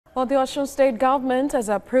Well, the Osun state government has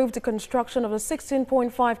approved the construction of a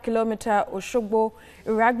 16.5-kilometer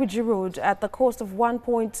Osogbo-Kelegbe-Iragbiji road at the cost of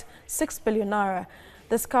 1.6 billion naira.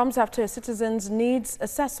 This comes after a citizens' needs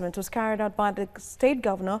assessment was carried out by the state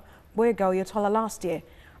governor, Oyetola, last year.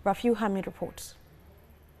 Rafiu Hamid reports.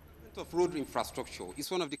 Of road infrastructure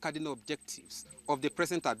is one of the cardinal objectives of the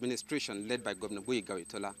present administration led by Governor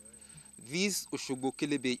Oyetola. This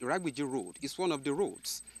Osogbo-Kelegbe-Iragbiji road is one of the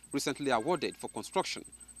roads recently awarded for construction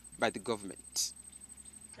by the government.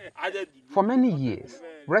 For many years,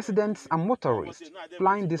 residents and motorists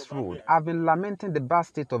flying this road have been lamenting the bad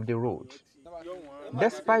state of the road.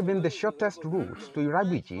 Despite being the shortest route to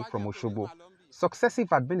Iragbiji from Osogbo,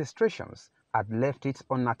 successive administrations had left it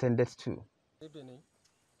unattended to.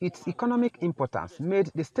 Its economic importance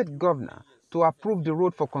made the state governor to approve the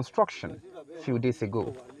road for construction a few days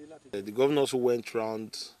ago. The governor also went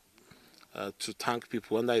round to thank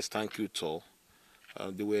people under his thank you tour.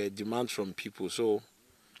 There were demands from people. So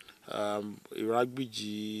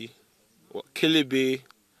Iragbiji,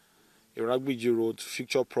 Kelegbe-Iragbiji road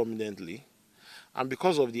featured prominently. And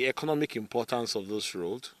because of the economic importance of this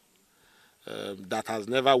road, that has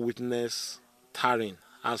never witnessed tarring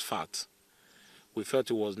asphalt, we felt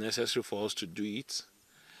it was necessary for us to do it.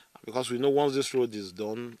 Because we know once this road is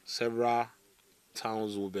done, several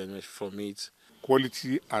towns will benefit from it.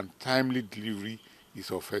 Quality and timely delivery is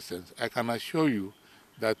of essence. I can assure you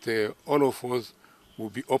that all of us will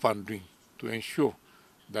be up and doing to ensure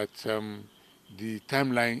that the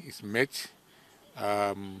timeline is met.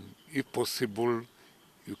 If possible,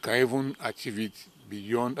 you can even achieve it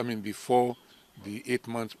before the 8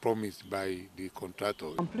 months promised by the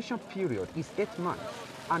contractor. Completion period is 8 months,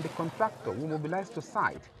 and the contractor will mobilize to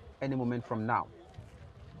site any moment from now.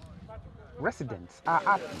 Residents are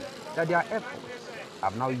happy that their efforts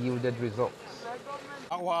have now yielded results.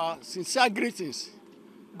 Our sincere greetings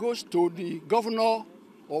goes to the governor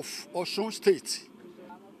of Osun State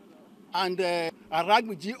and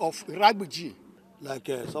Iragbiji of Iragbiji. Like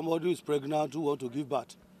somebody who is pregnant who wants to give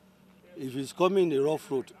birth. If he's coming in a rough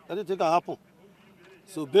road, anything can happen.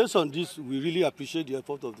 So based on this, we really appreciate the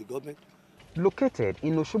effort of the government. Located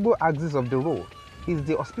in Osogbo axis of the road is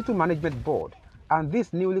the Hospital Management Board and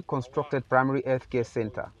this newly constructed primary healthcare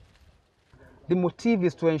center. The motive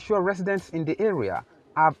is to ensure residents in the area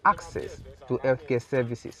have access to healthcare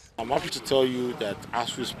services. I'm happy to tell you that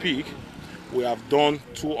as we speak, we have done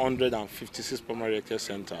 256 primary healthcare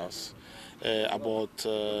centers. About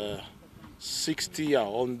 60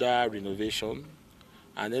 are under renovation,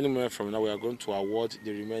 and anywhere from now we are going to award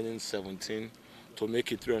the remaining 17 to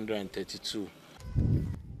make it 332.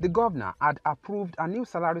 The governor had approved a new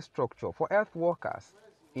salary structure for health workers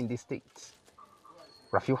in the state.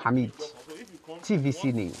 Rafiu Hamid,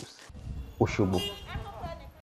 TVC News, Osogbo.